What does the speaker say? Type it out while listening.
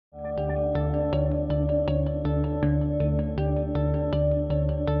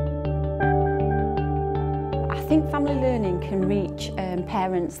think family learning can reach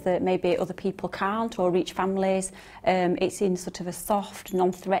parents that maybe other people can't, or reach families. It's in sort of a soft,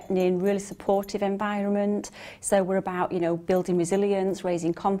 non-threatening, really supportive environment. So we're about, building resilience,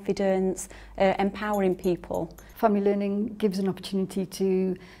 raising confidence, empowering people. Family learning gives an opportunity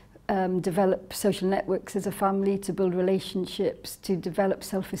to develop social networks as a family, to build relationships, to develop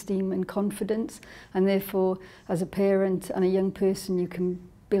self-esteem and confidence, and therefore as a parent and a young person you can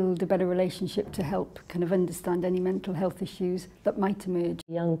build a better relationship to help kind of understand any mental health issues that might emerge.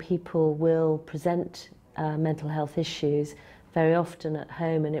 Young people will present mental health issues very often at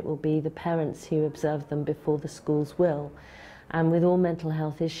home, and it will be the parents who observe them before the schools will. And with all mental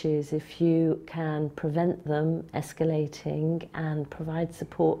health issues, if you can prevent them escalating and provide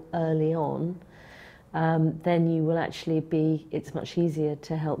support early on, then you will actually it's much easier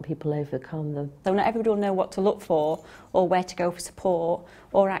to help people overcome them. So not everybody will know what to look for or where to go for support,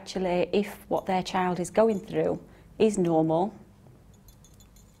 or actually if what their child is going through is normal.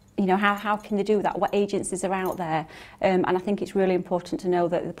 How can they do that? What agencies are out there? And I think it's really important to know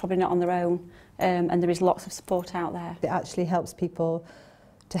that they're probably not on their own, and there is lots of support out there. It actually helps people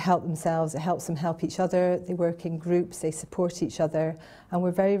to help themselves, it helps them help each other, they work in groups, they support each other, and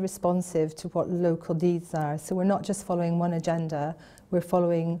we're very responsive to what local needs are. So we're not just following one agenda, we're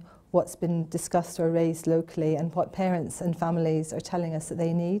following what's been discussed or raised locally and what parents and families are telling us that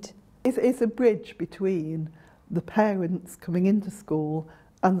they need. It's a bridge between the parents coming into school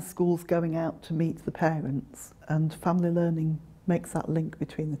and the schools going out to meet the parents, and family learning makes that link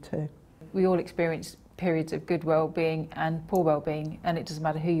between the two. We all experience periods of good well-being and poor well-being, and it doesn't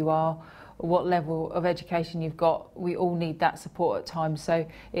matter who you are or what level of education you've got, we all need that support at times. So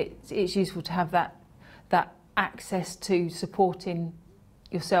it's useful to have that access to supporting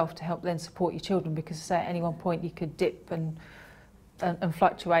yourself to help then support your children, because say at any one point you could dip and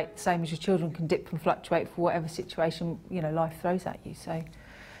fluctuate, the same as your children can dip and fluctuate for whatever situation life throws at you. So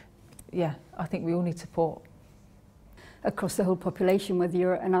yeah, I think we all need support. Across the whole population, whether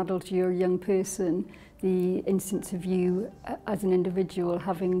you're an adult or you're a young person, the instance of you as an individual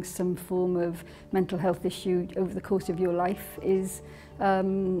having some form of mental health issue over the course of your life is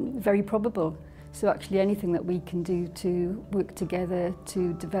very probable. So actually anything that we can do to work together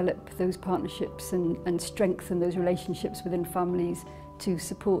to develop those partnerships and strengthen those relationships within families to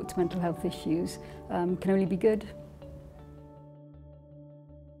support mental health issues can only be good.